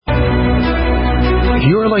If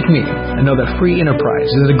you are like me and know that free enterprise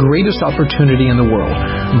is the greatest opportunity in the world,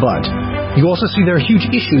 but you also see there are huge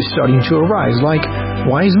issues starting to arise, like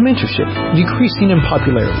why is mentorship decreasing in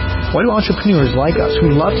popularity? Why do entrepreneurs like us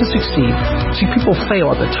who love to succeed see people fail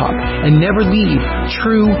at the top and never leave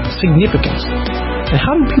true significance? And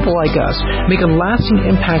how do people like us make a lasting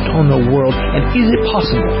impact on the world? And is it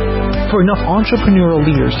possible for enough entrepreneurial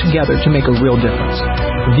leaders together to make a real difference?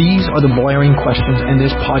 These are the blaring questions, and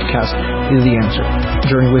this podcast is the answer.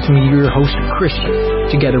 Journey with me, your host, Christian.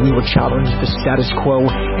 Together we will challenge the status quo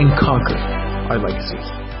and conquer our legacies.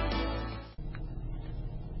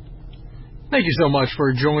 Thank you so much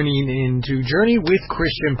for joining into Journey with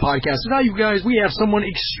Christian podcast. Now, you guys, we have someone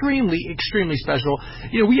extremely special.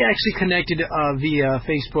 You know, we actually connected via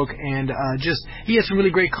Facebook, and he has some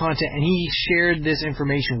really great content, and he shared this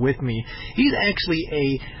information with me. He's actually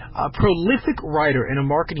a prolific writer and a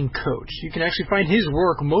marketing coach. You can actually find his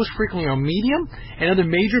work most frequently on Medium and other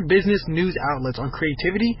major business news outlets on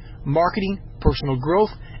creativity, marketing, personal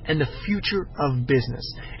growth, and the future of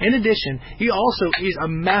business. In addition, he also is a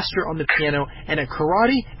master on the piano and at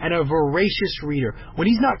karate and a voracious reader. When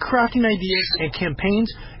he's not crafting ideas and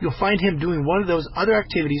campaigns, you'll find him doing one of those other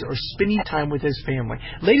activities or spending time with his family.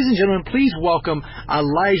 Ladies and gentlemen, please welcome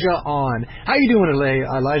Elijah On. How you doing,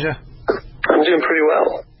 Elijah? I'm doing pretty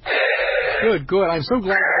well. Good. I'm so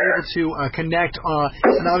glad we're able to connect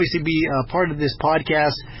and obviously be part of this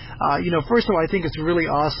podcast. First of all, I think it's really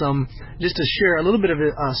awesome just to share a little bit of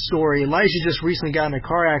a story. Elijah just recently got in a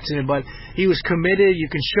car accident, but he was committed. You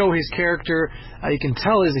can show his character. You can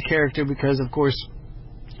tell he's a character because, of course,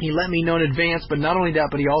 he let me know in advance, but not only that,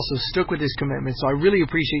 but he also stuck with his commitment. So I really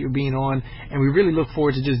appreciate you being on, and we really look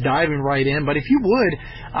forward to just diving right in. But if you would,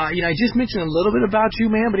 I just mentioned a little bit about you,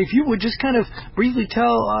 man, but if you would just kind of briefly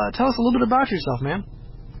tell us a little bit about yourself, man.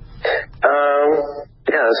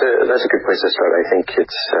 Yeah, that's a good place to start. I think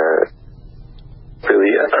it's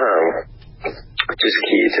really just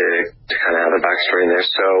key to kind of have a backstory in there.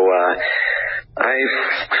 So I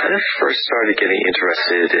kind of first started getting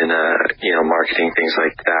interested in marketing, things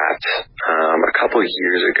like that. A couple of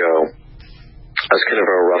years ago, I was kind of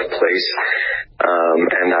in a rough place,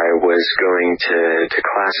 and I was going to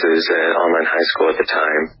classes at online high school at the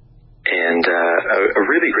time. And a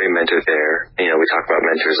really great mentor there, we talk about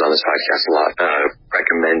mentors on this podcast a lot,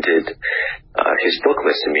 recommended his book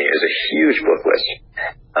list to me. It was a huge book list.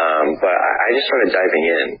 But I just started diving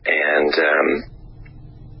in, and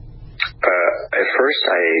at first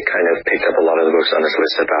I kind of picked up a lot of the books on this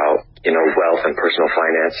list about, wealth and personal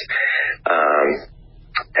finance,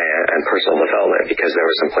 and personal development, because there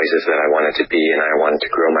were some places that I wanted to be and I wanted to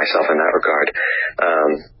grow myself in that regard.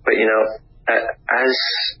 But as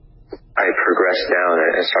I progressed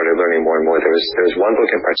down and started learning more and more, there was one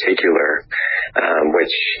book in particular,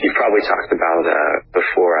 which you've probably talked about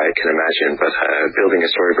before, I can imagine, but Building a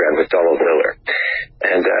Story Brand with Donald Miller.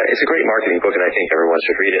 And it's a great marketing book, and I think everyone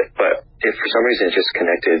should read it. But for some reason, it just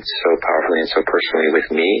connected so powerfully and so personally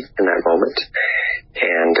with me in that moment.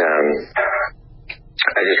 And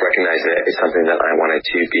I just recognized that it's something that I wanted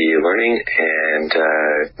to be learning and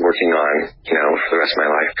working on, for the rest of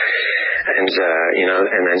my life. And,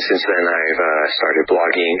 and then since then I've started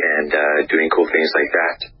blogging and doing cool things like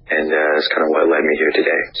that. And that's kind of what led me here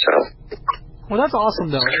today. So. Well, that's awesome,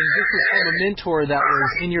 though. And this was kind of a mentor that was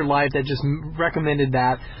in your life that just recommended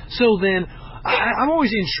that. So then, I'm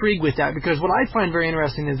always intrigued with that, because what I find very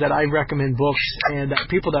interesting is that I recommend books and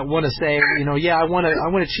people that want to say, I want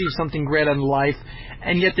to achieve something great in life,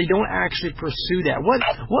 and yet they don't actually pursue that.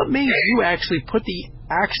 What made you actually put the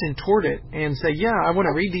action toward it and say, I want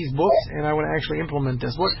to read these books and I want to actually implement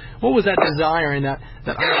this? What was that desire and that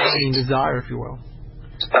underlying desire, if you will?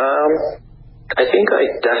 I think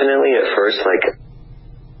definitely at first,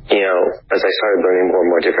 as I started learning more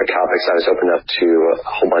and more different topics, I was opened up to a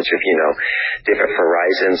whole bunch of, different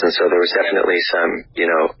horizons. And so there was definitely some,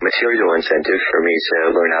 material incentive for me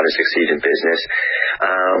to learn how to succeed in business.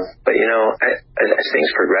 But, as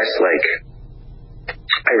things progressed, I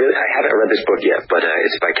haven't read this book yet, but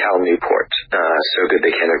it's by Cal Newport, So Good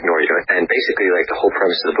They Can't Ignore You. And basically, the whole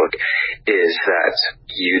premise of the book is that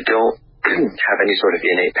you don't have any sort of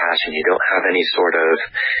innate passion. You don't have any sort of,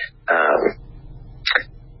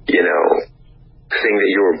 thing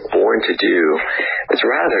that you were born to do. It's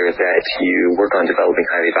rather that you work on developing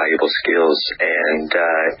highly valuable skills and,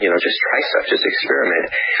 just try stuff, just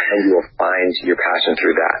experiment, and you will find your passion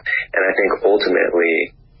through that. And I think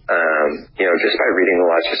ultimately, just by reading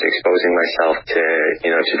a lot, just exposing myself to,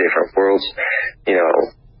 to different worlds,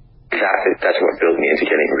 that's what built me into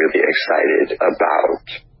getting really excited about,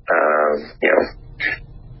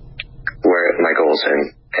 where my goals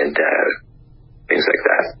and things like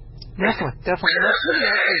that. Definitely. That's really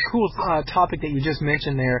actually a cool topic that you just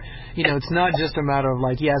mentioned there. It's not just a matter of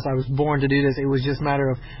like, yes, I was born to do this. It was just a matter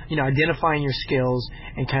of, identifying your skills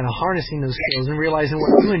and kind of harnessing those skills and realizing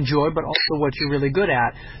what you enjoy, but also what you're really good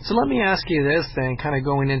at. So let me ask you this then, kind of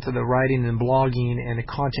going into the writing and blogging and the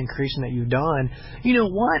content creation that you've done.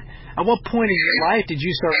 At what point in your life did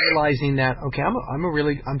you start realizing that, okay,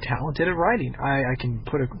 I'm talented at writing. I can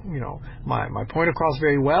put my point across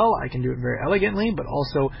very well. I can do it very elegantly, but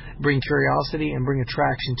also bring curiosity and bring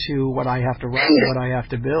attraction to what I have to write and what I have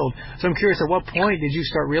to build. So I'm curious, at what point did you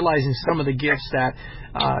start realizing some of the gifts that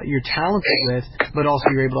you're talented with, but also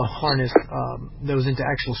you're able to harness those into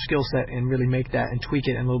actual skill set and really make that and tweak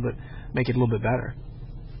it and make it a little bit better?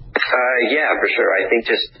 Yeah, for sure. I think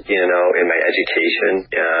just, in my education,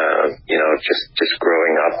 just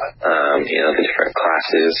growing up, the different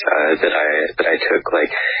classes that I took,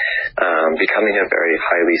 like, becoming a very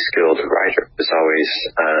highly skilled writer was always,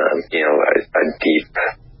 a deep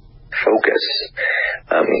focus,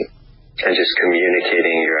 and just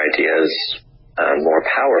communicating your ideas, more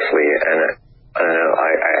powerfully. And,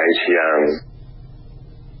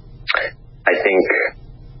 I think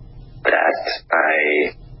that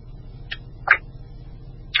I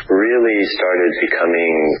really started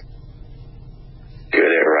becoming good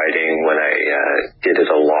at writing when I did it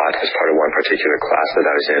a lot as part of one particular class that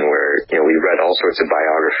I was in, where we read all sorts of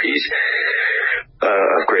biographies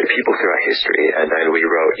of great people throughout history, and then we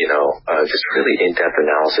wrote just really in-depth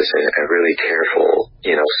analysis and really careful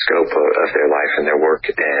scope of their life and their work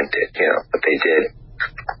and what they did.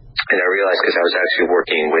 And I realized, because I was actually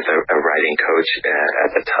working with a writing coach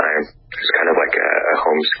at the time, it was kind of like a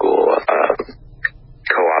homeschool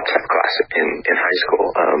co-op type class in high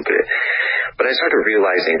school. But I started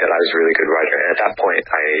realizing that I was a really good writer. And at that point,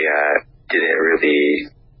 I didn't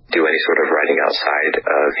really do any sort of writing outside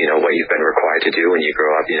of, what you've been required to do when you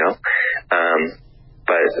grow up,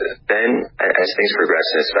 But then as things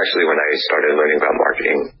progressed, and especially when I started learning about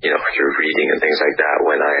marketing, through reading and things like that,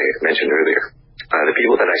 when I mentioned earlier, the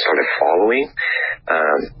people that I started following,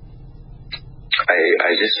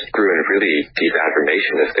 I just grew in really deep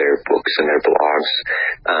admiration of their books and their blogs.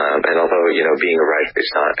 And although, being a writer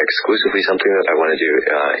is not exclusively something that I want to do,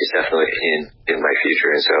 it's definitely in my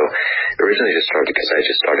future. And so originally just started because I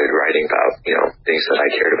just started writing about, things that I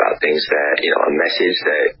cared about, things that, a message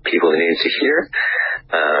that people needed to hear.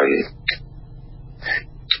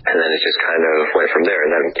 And then it just kind of went from there.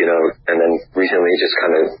 And then, and then recently just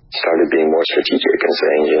kind of started being more strategic and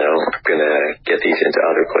saying, I'm going to get these into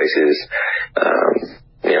other places.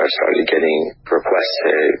 I started getting requests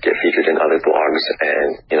to get featured in other blogs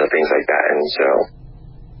and, things like that. And so,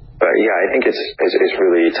 but yeah, I think it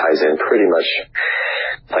really ties in pretty much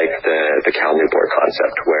like the Cal Newport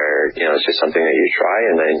concept, where, it's just something that you try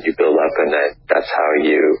and then you build up, and then that's how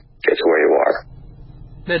you get to where you are.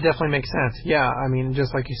 That definitely makes sense. Yeah,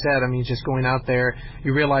 just like you said, just going out there,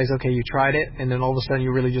 you realize, okay, you tried it, and then all of a sudden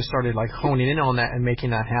you really just started like honing in on that and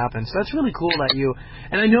making that happen. So that's really cool that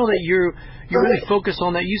and I know that you're really focused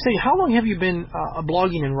on that. You say, how long have you been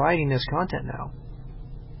blogging and writing this content now?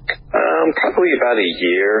 Probably about a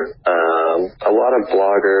year. A lot of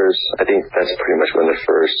bloggers, I think that's pretty much when the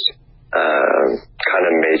first kind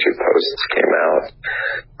of major posts came out.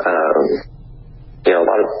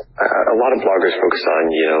 A lot of bloggers focus on,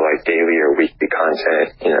 like daily or weekly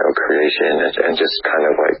content, creation and just kind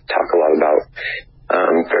of like talk a lot about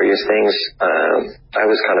various things. I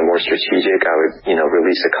was kind of more strategic. I would,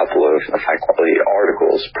 release a couple of high quality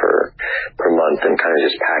articles per month and kind of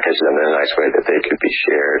just package them in a nice way that they could be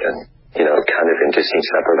shared and, kind of into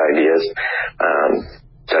separate ideas.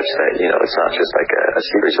 Such that, it's not just like a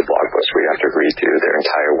series of blog posts where you have to read through their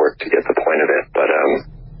entire work to get the point of it.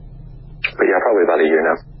 But yeah, probably about a year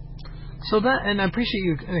now. So that, and I appreciate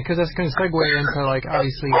you, because that's going to segue into like,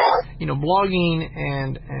 obviously, blogging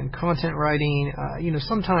and content writing,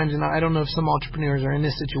 sometimes, and I don't know if some entrepreneurs are in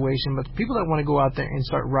this situation, but people that want to go out there and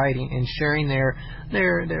start writing and sharing their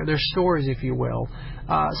stories, if you will,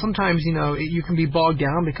 sometimes, you can be bogged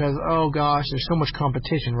down because, oh gosh, there's so much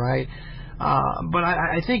competition, right? But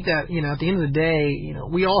I think that, at the end of the day,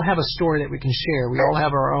 we all have a story that we can share. We all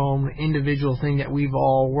have our own individual thing that we've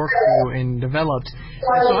all worked through and developed.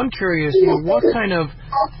 And so I'm curious, what kind of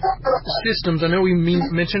systems, I know we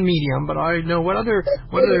mentioned Medium, but I know what other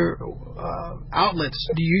outlets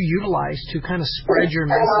do you utilize to kind of spread your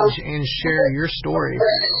message and share your story?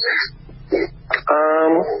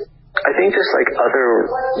 I think just like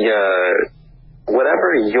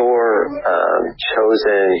whatever your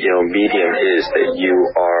chosen, medium is that you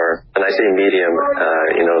are, and I say medium,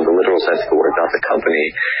 in the literal sense of the word, not the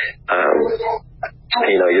company,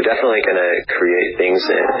 you're definitely going to create things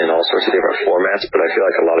in all sorts of different formats, but I feel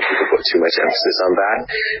like a lot of people put too much emphasis on that.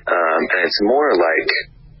 And it's more like,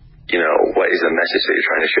 what is the message that you're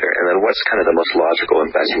trying to share? And then what's kind of the most logical and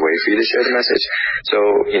best way for you to share the message? So,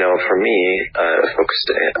 for me, focused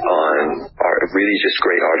on are really just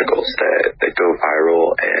great articles that go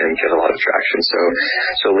viral and get a lot of traction.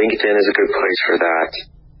 So LinkedIn is a good place for that.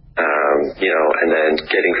 And then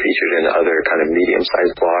getting featured in other kind of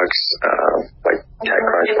medium-sized blogs, like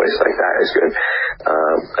TechCrunch, places like that is good.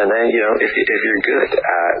 And then, if you're good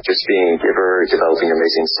at just being a giver, developing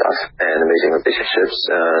amazing stuff and amazing relationships,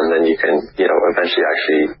 then you can, eventually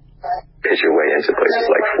actually pitch your way into places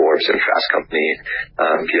like Forbes and Fast Company,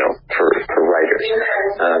 for writers.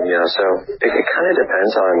 So it kind of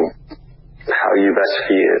depends on how you best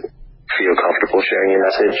feel comfortable sharing your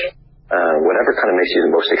message. Whatever kind of makes you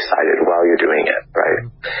the most excited while you're doing it,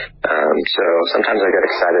 right? So sometimes I get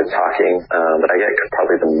excited talking, but I get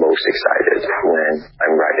probably the most excited when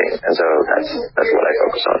I'm writing, and so that's what I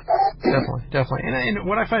focus on. Definitely. And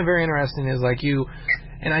what I find very interesting is like you,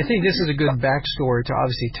 and I think this is a good backstory to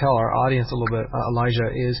obviously tell our audience a little bit,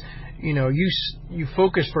 Elijah, is you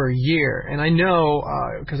focused for a year, and I know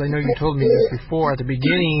because I know you told me this before at the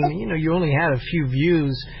beginning. You only had a few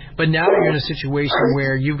views, but now you're in a situation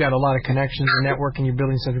where you've got a lot of connections and network, and you're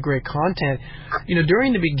building some great content.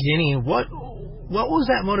 During the beginning, what was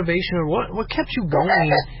that motivation, or what kept you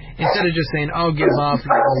going instead of just saying, "Oh, give up,"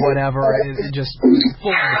 or whatever, and just pull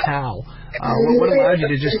the towel? What allowed you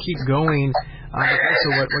to just keep going? But also,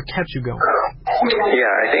 what kept you going?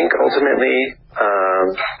 Yeah, I think ultimately,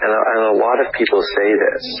 and a lot of people say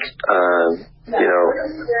this,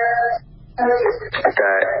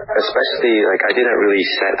 that especially, like, I didn't really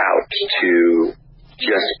set out to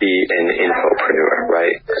just be an infopreneur,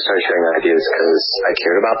 right? I started sharing ideas because I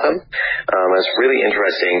cared about them. What's really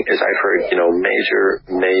interesting is I've heard, major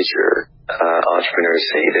entrepreneurs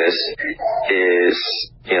say this is,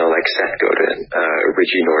 like Seth Godin,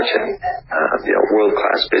 Richie Norton,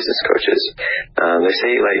 world-class business coaches. They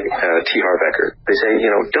say, like, T. Harv Eker, they say,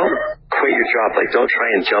 don't quit your job, like, don't try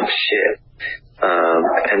and jump ship.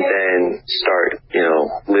 And then start,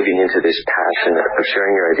 living into this passion of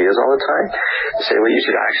sharing your ideas all the time. Say what you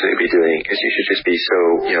should actually be doing is you should just be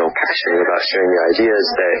so, passionate about sharing your ideas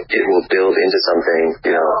that it will build into something,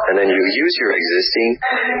 and then you use your existing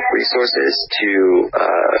resources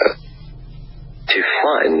to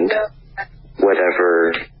fund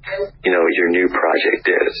whatever, your new project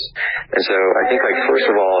is. And so I think, like, first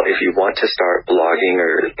of all, if you want to start blogging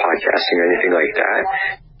or podcasting or anything like that,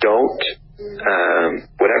 don't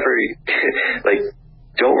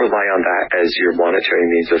don't rely on that as your monetary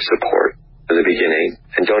means of support at the beginning,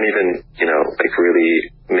 and don't even, really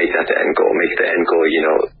make that the end goal. Make the end goal,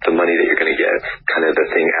 the money that you're going to get, kind of the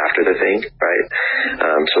thing after the thing, right?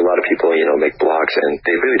 So a lot of people, make blogs, and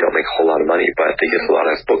they really don't make a whole lot of money, but they get a lot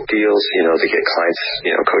of book deals, they get clients,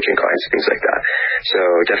 coaching clients, things like that. So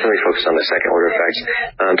definitely focus on the second order effects.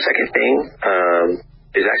 Second thing,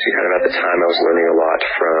 is actually kind of at the time I was learning a lot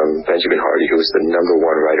from Benjamin Hardy, who was the #1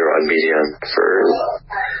 writer on Medium for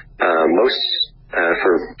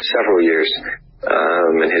several years,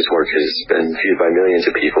 and his work has been viewed by millions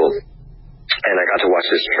of people. And I got to watch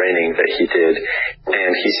this training that he did,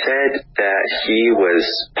 and he said that he was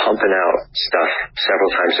pumping out stuff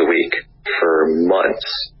several times a week for months,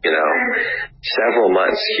 several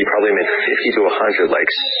months. He probably made 50 to 100 like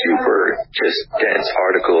super just dense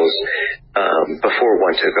articles before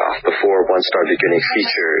one took off, before one started getting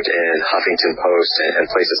featured in Huffington Post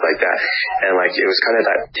and places like that. And like it was kind of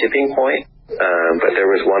that tipping point. But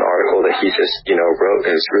there was one article that he just, wrote,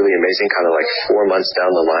 and it was really amazing, kind of like 4 months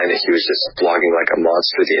down the line, and he was just blogging like a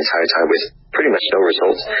monster the entire time with pretty much no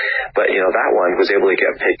results. But, that one was able to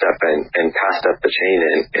get picked up and passed up the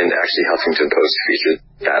chain, and actually Huffington Post featured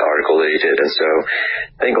that article that he did. And so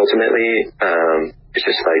I think ultimately, it's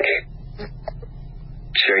just like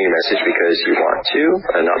sharing your message because you want to,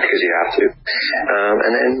 and not because you have to.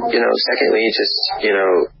 And then, secondly, just,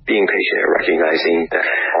 being patient and recognizing that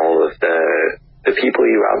all of the people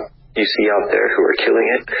you see out there who are killing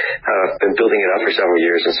it have been building it up for several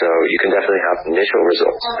years, and so you can definitely have initial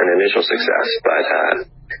results and initial success,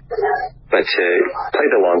 but to play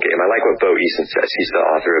the long game. I like what Bo Eason says. He's the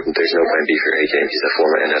author of There's No Plan B for A Game. He's a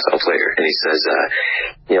former NFL player, and he says,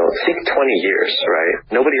 think 20 years,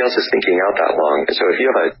 right? Nobody else is thinking out that long, and so if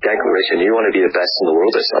you have a declaration, you want to be the best in the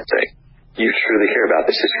world at something, you truly care about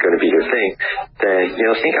this is going to be your thing, then,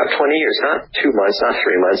 think out 20 years, not 2 months, not 3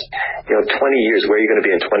 months, 20 years, where you're going to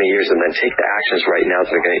be in 20 years, and then take the actions right now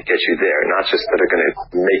that are going to get you there, not just that are going to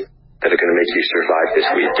make you survive this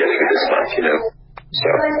week, get through this month, So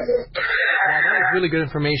Yeah, that is really good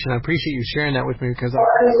information. I appreciate you sharing that with me because our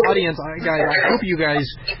audience, guys, I hope you guys,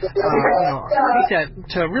 take that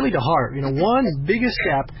to heart. One biggest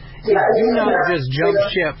step is do not just jump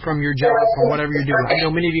ship from your job, from whatever you're doing. I know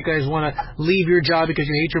many of you guys want to leave your job because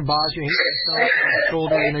you hate your boss, you hate yourself, your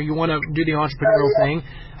shoulder, you want to do the entrepreneurial thing.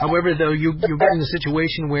 However, though, you get in a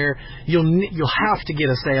situation where you'll have to get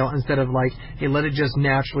a sale instead of hey, let it just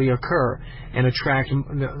naturally occur and attract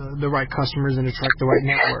the right customers and attract the right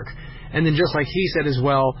network. And then just like he said as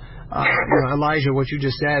well, Elijah, what you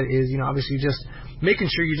just said is, obviously just making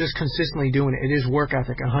sure you're just consistently doing it. It is work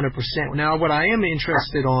ethic 100%. Now, what I am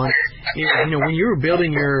interested on is, when you were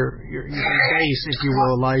building your base, if you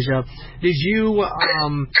will, Elijah, did you,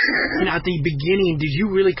 at the beginning, did you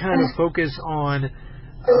really kind of focus on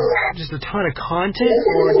just a ton of content,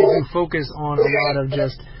 or did you focus on a lot of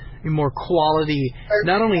just more quality?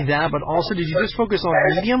 Not only that, but also did you just focus on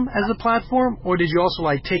Medium as a platform, or did you also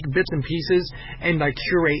take bits and pieces and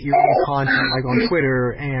curate your own content on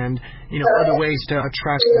Twitter and other ways to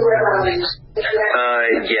attract more audience?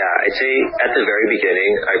 I'd say at the very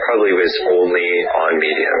beginning I probably was only on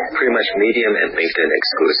Medium. Pretty much Medium and LinkedIn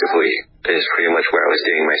exclusively is pretty much where I was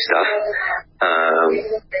doing my stuff.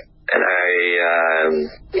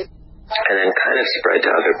 And then kind of spread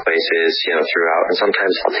to other places, throughout. And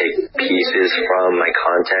sometimes I'll take pieces from my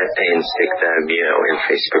content and stick them, in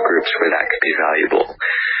Facebook groups where that could be valuable.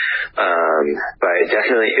 But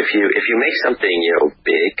definitely, if you make something,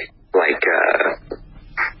 big, like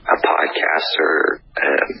a podcast or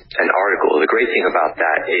an article, the great thing about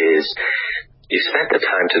that is you spent the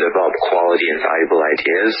time to develop quality and valuable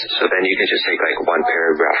ideas, so then you can just take one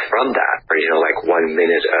paragraph from that, or 1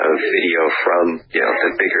 minute of video from the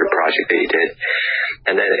bigger project that you did,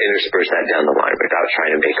 and then intersperse that down the line without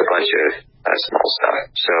trying to make a bunch of small stuff.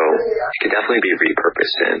 So it can definitely be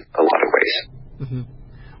repurposed in a lot of ways. Mm-hmm.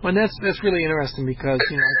 Well, that's really interesting because I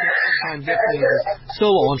think sometimes definitely as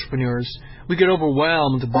solo entrepreneurs, we get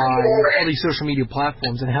overwhelmed by all these social media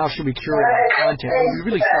platforms and how should we curate our content. We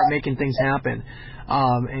really start making things happen,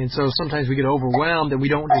 and so sometimes we get overwhelmed and we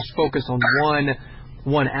don't just focus on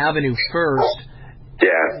one avenue first.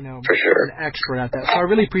 Yeah, for sure. An expert at that. So I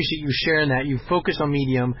really appreciate you sharing that. You focus on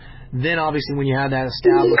Medium, then obviously when you have that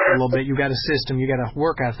established a little bit, you got a system, you got a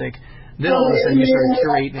work ethic. Then all of a sudden you start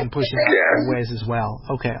curating and pushing it in ways as well.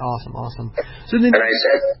 Okay, awesome. So then,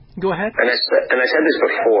 go ahead. And I said this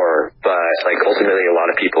before, but ultimately a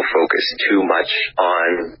lot of people focus too much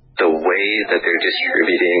on the way that they're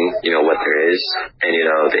distributing, what there is. And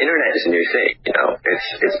the internet is a new thing.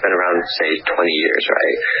 It's been around, say, 20 years,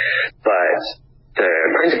 right? But the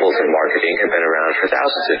principles of marketing have been around for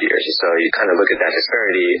thousands of years. So you kind of look at that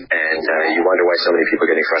disparity and you wonder why so many people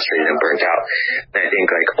are getting frustrated and burnt out. And I think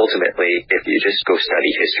ultimately, if you just go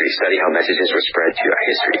study history, study how messages were spread throughout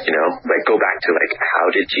history, go back to how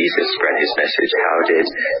did Jesus spread his message? How did,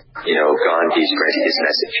 Gandhi spread his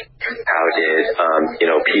message? How did,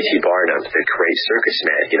 P.T. Barnum, the great circus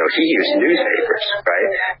man, he used newspapers, right?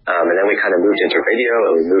 And then we kind of moved into radio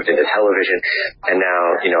and we moved into television. And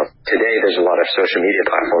now, today there's a lot of social media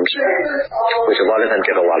platforms, which a lot of them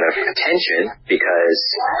get a lot of attention because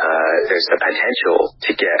there's the potential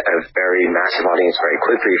to get a very massive audience very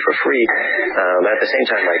quickly for free. But at the same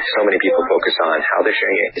time, so many people focus on how they're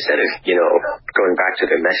sharing it instead of, going back to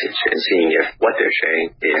their message and seeing if what they're sharing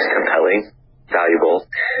is compelling, valuable,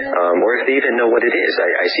 or if they even know what it is.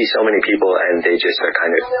 I see so many people and they just are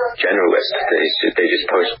kind of generalists. They just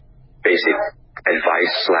post basic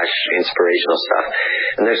advice / inspirational stuff,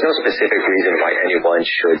 and there's no specific reason why anyone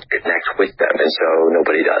should connect with them, and so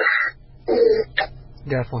nobody does.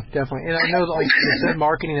 Definitely. And I know that, like you said,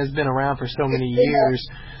 marketing has been around for so many years.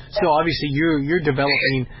 So obviously you're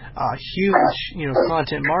developing huge,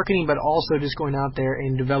 content marketing, but also just going out there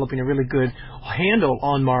and developing a really good handle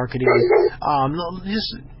on marketing.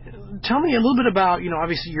 Just tell me a little bit about,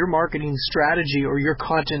 obviously your marketing strategy or your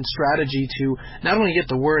content strategy to not only get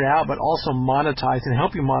the word out, but also monetize and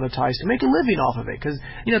help you monetize to make a living off of it. Because,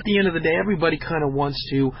 at the end of the day, everybody kind of wants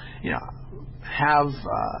to, have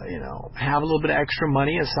a little bit of extra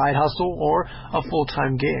money, a side hustle, or a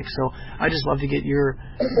full-time gig. So I just love to get your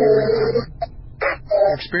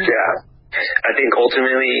experience. Yeah. I think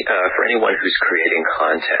ultimately, for anyone who's creating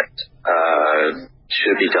content,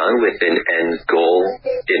 should be done with an end goal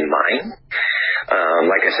in mind.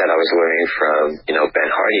 Like I said, I was learning from, Ben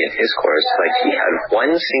Hardy in his course, he had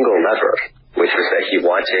one single lever, which was that he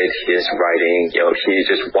wanted his writing, he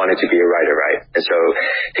just wanted to be a writer, right? And so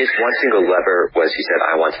his one single lever was, he said,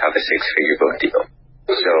 I want to have a 6-figure book deal.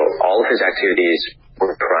 So all of his activities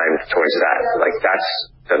were primed towards that. That's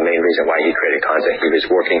the main reason why he created content. He was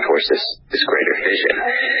working towards this greater vision.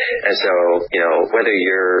 And so, whether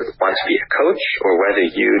you want to be a coach or whether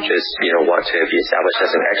you just, want to be established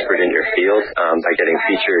as an expert in your field by getting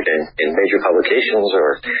featured in major publications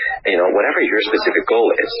or, whatever your specific goal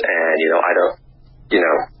is. And, I don't,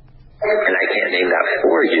 and I can't name that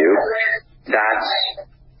for you. That's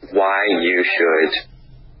why you should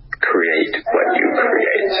create what you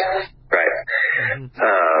create, right?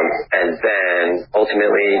 And then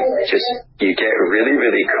ultimately, just you get really,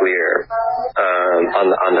 really clear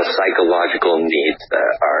on the psychological needs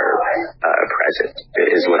that are present,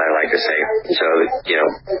 is what I like to say. So,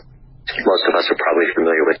 most of us are probably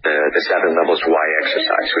familiar with the 7 levels why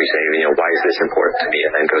exercise. We say, why is this important to me?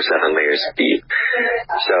 And then go 7 layers deep.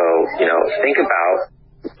 So, think about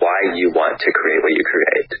why you want to create what you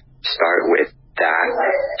create. Start with that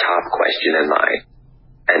top question in mind.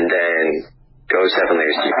 And then go 7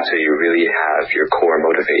 layers deep so you really have your core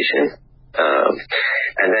motivation.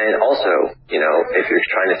 And then also, if you're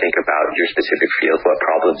trying to think about your specific field, what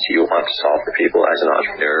problems you want to solve for people as an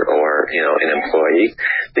entrepreneur or, an employee,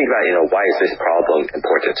 think about, why is this problem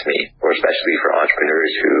important to me? Or especially for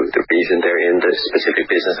entrepreneurs who the reason they're in the specific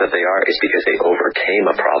business that they are is because they overcame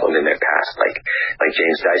a problem in their past. Like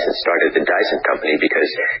James Dyson started the Dyson company because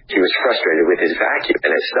he was frustrated with his vacuum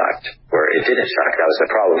and it sucked. Or it didn't suck, that was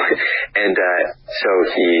the problem. And so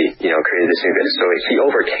he, created this new business. So he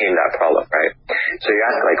overcame that problem, right? So you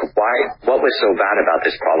ask, what was so bad about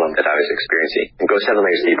this problem that I was experiencing? And go 7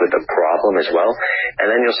 layers deep with the problem as well. And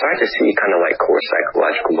then you'll start to see kind of core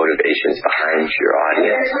psychological motivations behind your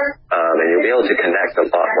audience. And you'll be able to connect a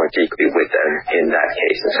lot more deeply with them in that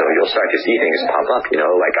case. And so you'll start to see things pop up,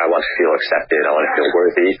 I want to feel accepted. I want to feel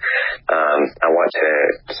worthy. I want to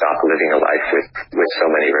stop living a life with so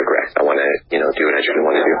many regrets. I want to, do what I truly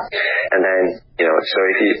want to do. And then, so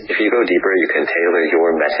if you go deeper, you can tailor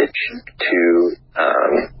your message to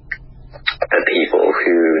the people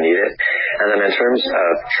who need it. And then in terms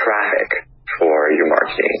of traffic for your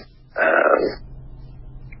marketing,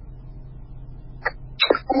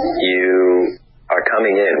 you are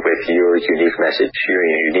coming in with your unique message, your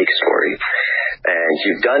unique story, and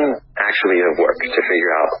you've done actually the work to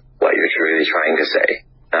figure out what you're truly trying to say.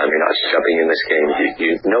 You're not just jumping in this game.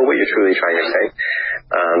 You know what you're truly trying to say.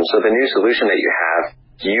 So the new solution that you have,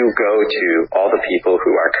 you go to all the people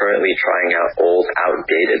who are currently trying out old,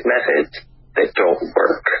 outdated methods that don't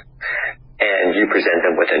work, and you present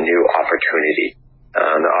them with a new opportunity.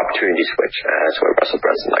 The opportunity switch, that's what Russell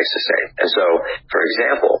Brunson likes to say. And so, for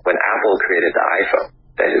example, when Apple created the iPhone,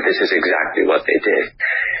 this is exactly what they did.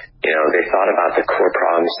 They thought about the core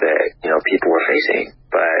problems that, people were facing,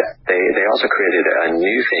 but they also created a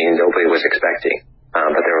new thing nobody was expecting.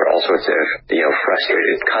 But there were all sorts of,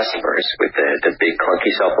 frustrated customers with the big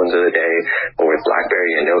clunky cell phones of the day, or with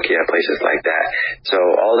BlackBerry and Nokia, places like that. So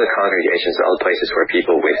all the congregations, all the places where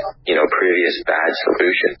people with, previous bad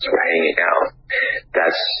solutions were hanging out,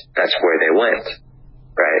 that's where they went,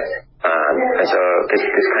 right? And so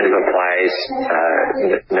this kind of applies,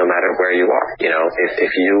 no matter where you are.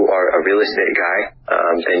 If you are a real estate guy,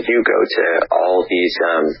 then you go to all these,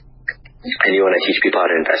 and you want to teach people how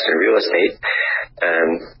to invest in real estate,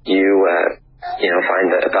 you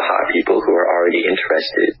find the hot people who are already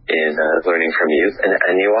interested in learning from you,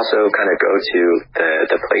 and you also kind of go to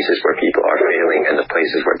the places where people are failing and the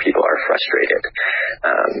places where people are frustrated.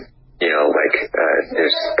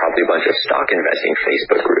 There's probably a bunch of stock investing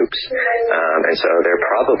Facebook groups, and so there are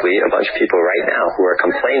probably a bunch of people right now who are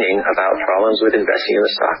complaining about problems with investing in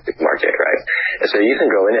the stock market, right? And so you can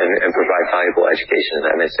go in and provide valuable education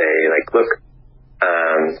to them and say, look,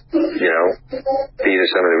 these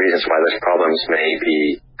are some of the reasons why those problems may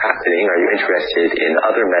be happening. Are you interested in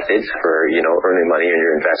other methods for, earning money in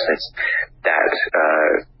your investments that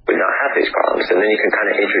would not have these problems? And then you can kind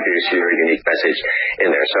of introduce your unique message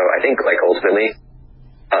in there. So I think, ultimately,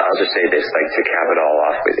 I'll just say this, to cap it all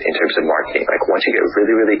off with, in terms of marketing, once you get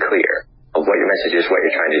really, really clear of what your message is, what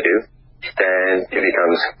you're trying to do, then it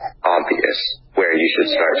becomes obvious where you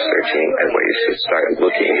should start searching and where you should start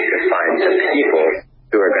looking to find the people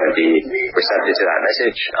who are going to be receptive to that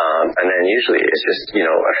message. And then usually it's just,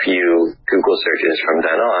 a few Google searches from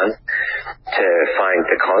then on to find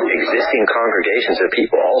the existing congregations of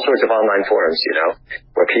people, all sorts of online forums,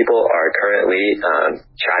 where people are currently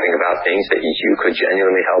chatting about things that you could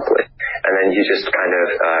genuinely help with. And then you just kind of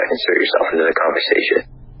insert yourself into the conversation.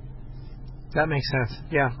 That makes sense.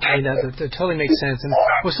 Yeah, I mean, that totally makes sense. And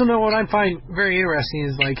what I find very interesting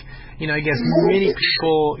is, like, I guess many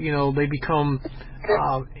people, they become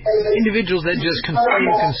individuals that just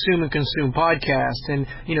consume podcasts and,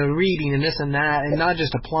 reading and this and that, and not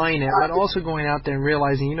just applying it, but also going out there and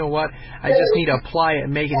realizing, you know what, I just need to apply it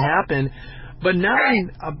and make it happen. But not only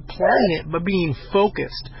applying it, but being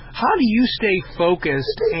focused. How do you stay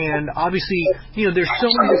focused? And obviously, there's so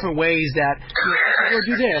many different ways that I could go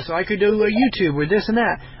do this, or I could do a YouTube, or this and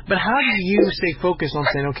that. But how do you stay focused on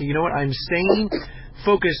saying, okay, you know what, I'm staying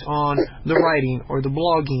focused on the writing or the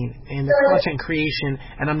blogging and the content creation,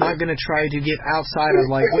 and I'm not going to try to get outside of,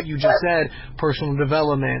 like what you just said, personal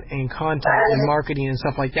development and content and marketing and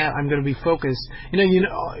stuff like that. I'm going to be focused.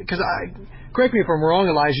 Because correct me if I'm wrong,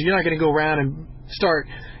 Elijah, you're not going to go around and start,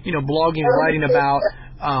 blogging and writing about,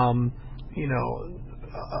 a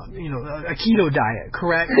keto diet,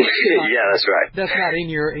 correct? Yeah, that's right. That's not in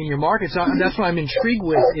your market. So that's what I'm intrigued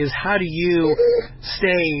with, is how do you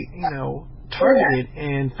stay, targeted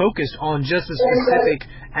and focused on just a specific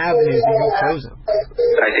avenue that you've chosen?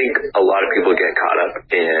 I think a lot of people get caught up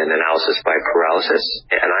in analysis by paralysis,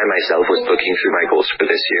 and I myself was looking through my goals for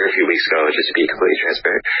this year a few weeks ago, just to be completely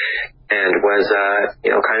transparent, and was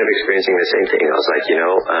kind of experiencing the same thing. I was like,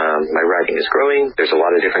 my writing is growing, there's a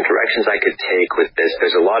lot of different directions I could take with this,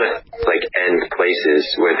 there's a lot of end places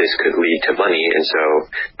where this could lead to money, and so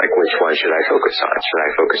which one should I focus on? Should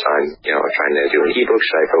I focus on trying to do an ebook?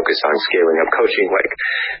 Should I focus on scaling up coaching?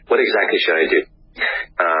 What exactly should I do?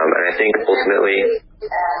 And I think ultimately,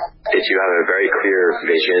 if you have a very clear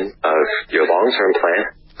vision of your long-term plan,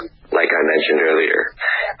 like I mentioned earlier,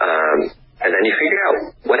 and then you figure out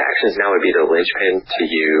what actions now would be the linchpin to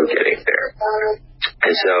you getting there.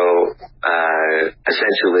 And so,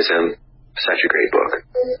 Essentialism, such a great book.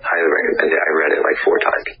 Highly recommend it. I read it 4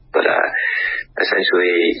 times. But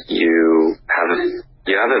essentially, you have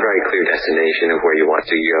a very clear destination of where you want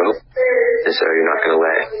to go, and so you're not going to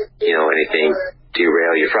let anything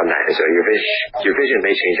derail you from that. And so your vision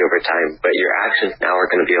may change over time, but your actions now are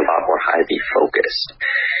going to be a lot more highly focused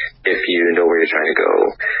if you know where you're trying to go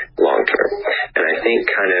long term. And I think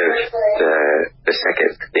kind of the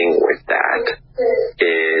second thing with that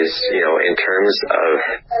is, in terms of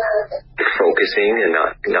focusing and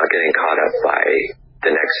not getting caught up by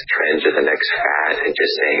the next trend or the next fad, and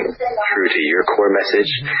just staying true to your core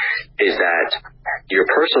message, is that your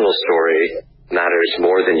personal story matters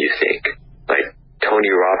more than you think.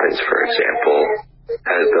 Tony Robbins, for example,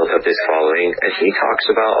 has built up this following, and he talks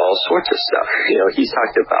about all sorts of stuff. He's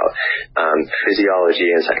talked about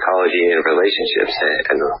physiology and psychology and relationships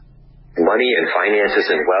and money and finances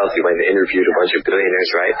and wealth. He went and interviewed a bunch of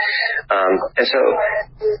billionaires, right? And so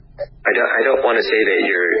I don't want to say that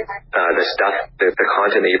the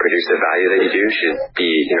content that you produce, the value that you do should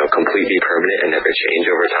be, completely permanent and never change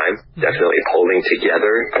over time. Definitely pulling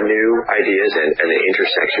together new ideas and the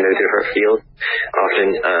intersection of different fields often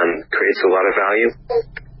creates a lot of value.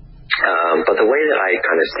 But the way that I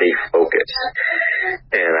kind of stay focused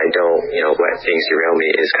and I don't, let things derail me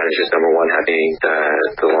is kind of just number one, having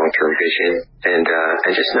the long-term vision. And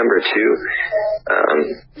just number two,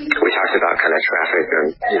 we talked about kind of traffic and,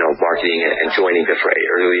 marketing and joining the fray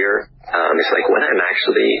earlier. It's when I'm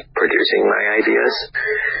actually producing my ideas,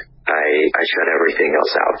 I shut everything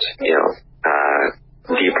else out.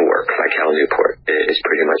 Deep work, like Cal Newport, is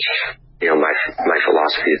pretty much, my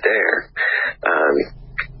philosophy there.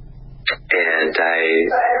 And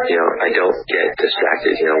I don't get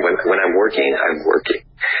distracted. When I'm working, I'm working.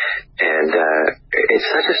 And it's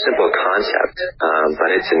such a simple concept, but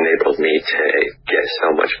it's enabled me to get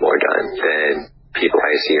so much more done than people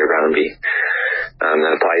I see around me.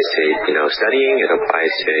 That applies to, studying, it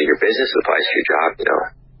applies to your business, it applies to your job,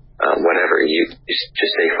 whatever. You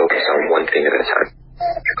just stay focused on one thing at a time.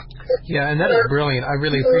 Yeah, and that is brilliant. I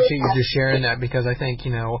really appreciate you just sharing that, because I think,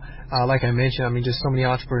 like I mentioned, just so many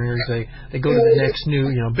entrepreneurs, they go to the next new,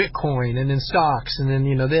 Bitcoin and then stocks and then,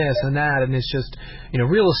 this and that, and it's just,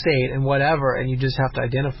 real estate and whatever, and you just have to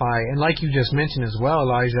identify. And like you just mentioned as well,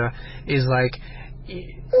 Elijah, is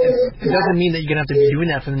it doesn't mean that you're going to have to be doing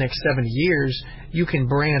that for the next 70 years. You can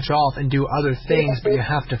branch off and do other things, but you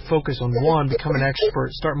have to focus on one, become an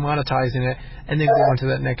expert, start monetizing it, and then go on to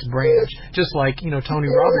that next branch. Just like, Tony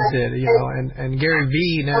Robbins did, and Gary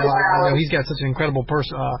Vee, now I know he's got such an incredible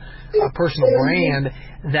personal brand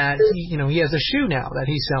that he has a shoe now that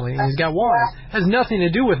he's selling, and he's got one. It has nothing to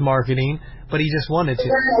do with marketing, but he just wanted to.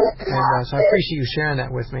 And so I appreciate you sharing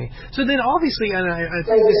that with me. So then obviously, and I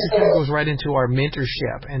think this kind of goes right into our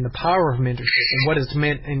mentorship. and the power of mentorship and what it's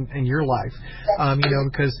meant in your life.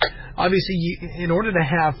 Because obviously in order to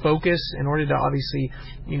have focus, in order to obviously,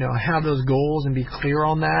 have those goals and be clear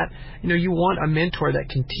on that, you want a mentor that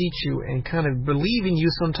can teach you and kind of believe in you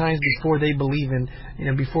sometimes before they believe in,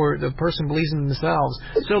 before the person believes in themselves.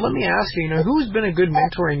 So let me ask you, who's been a good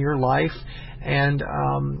mentor in your life, and,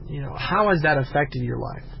 how has that affected your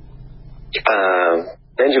life?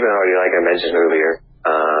 Benjamin Hardy, like I mentioned earlier,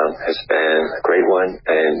 has been a great one,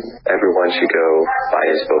 and everyone should go buy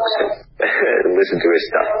his books and listen to his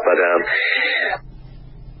stuff. But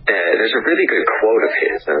there's a really good quote of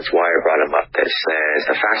his, and that's why I brought him up, that says,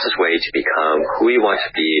 the fastest way to become who you want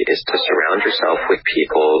to be is to surround yourself with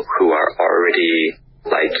people who are already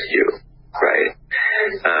like you, right?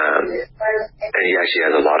 And he actually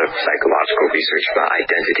has a lot of psychological research about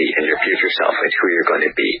identity and your future self and who you're going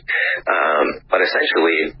to be. But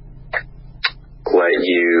essentially, what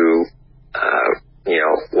you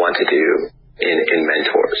want to do in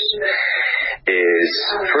mentors is,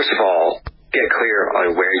 first of all, get clear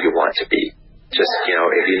on where you want to be. Just,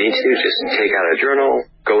 if you need to, just take out a journal,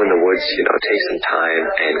 go in the woods, take some time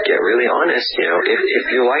and get really honest. If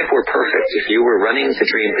your life were perfect, if you were running the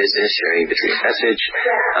dream business, sharing the dream message,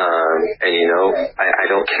 and I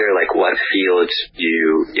don't care like what field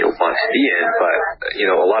you want to be in, but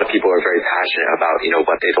a lot of people are very passionate about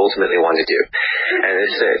what they'd ultimately want to do, and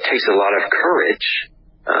it takes a lot of courage.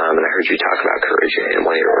 And I heard you talk about courage in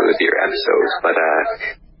one of your earlier episodes, but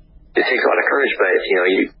it takes a lot of courage. But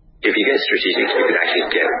if you get strategic, you can actually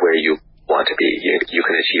get where you want to be. You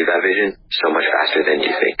can achieve that vision so much faster than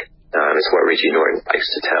you think. It's what Richie Norton likes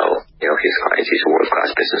to tell his clients. He's a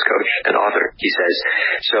world-class business coach and author. He says,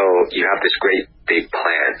 so you have this great big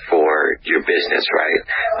plan for your business, right?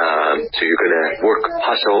 So you're going to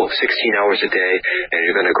hustle 16 hours a day, and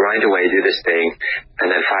you're going to grind away, do this thing, and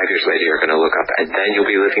then 5 years later you're going to look up, and then you'll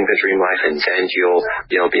be living the dream life, and then you'll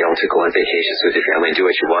be able to go on vacations with your family and do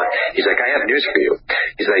what you want. He's like, I have news for you.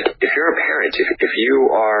 He's like, if you're a parent, if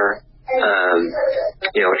you are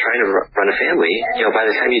trying to run a family, by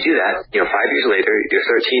the time you do that, 5 years later, your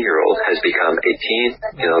 13-year-old has become 18,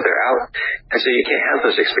 they're out, and so you can't have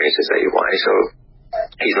those experiences that you want. So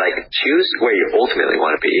he's like, choose where you ultimately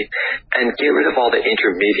want to be and get rid of all the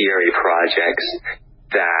intermediary projects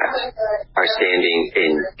that are standing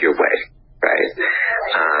in your way, right?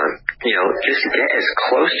 Just get as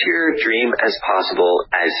close to your dream as possible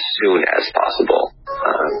as soon as possible.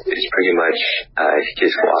 Is pretty much his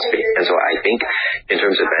philosophy. And so I think in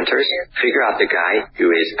terms of mentors, figure out the guy who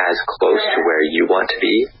is as close to where you want to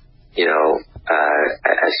be,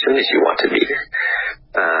 as soon as you want to be.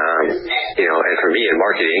 And for me in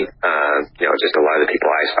marketing, just a lot of the people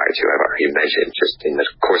I aspire to, I've already mentioned just in the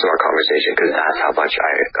course of our conversation, because that's how much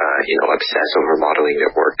I, obsess over modeling their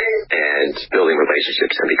work and building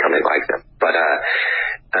relationships and becoming like them. But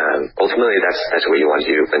ultimately, that's what you want to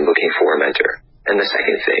do when looking for a mentor. And the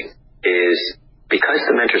second thing is, because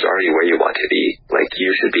the mentor's already where you want to be, like, you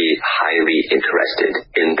should be highly interested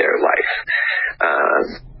in their life.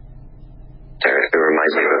 It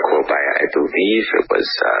reminds me of a quote by, I believe it was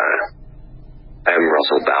M.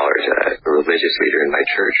 Russell Ballard, a religious leader in my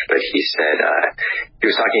church, but he said, he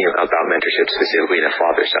was talking about mentorship specifically in a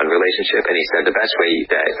father-son relationship, and he said the best way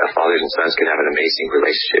that fathers and sons can have an amazing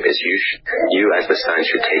relationship is you as the son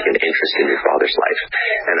should take an interest in your father's life.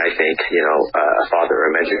 And I think, a father or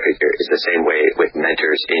a mentor figure is the same way with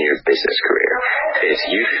mentors in your business career. It's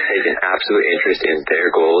you should take an absolute interest in their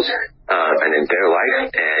goals, and in their life,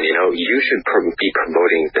 and you should be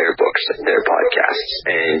promoting their books, their podcasts,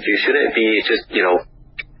 and you shouldn't be just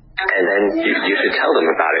and then you should tell them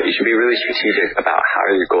about it. You should be really strategic about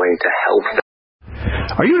how you're going to help them.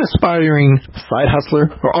 Are you an aspiring side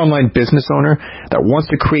hustler or online business owner that wants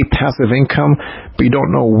to create passive income, but you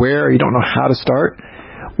don't know where, you don't know how to start?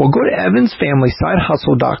 Well, go to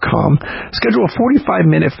evansfamilysidehustle.com, schedule a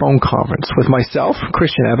 45-minute phone conference with myself,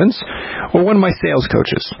 Christian Evans, or one of my sales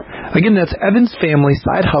coaches. Again, that's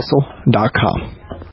evansfamilysidehustle.com.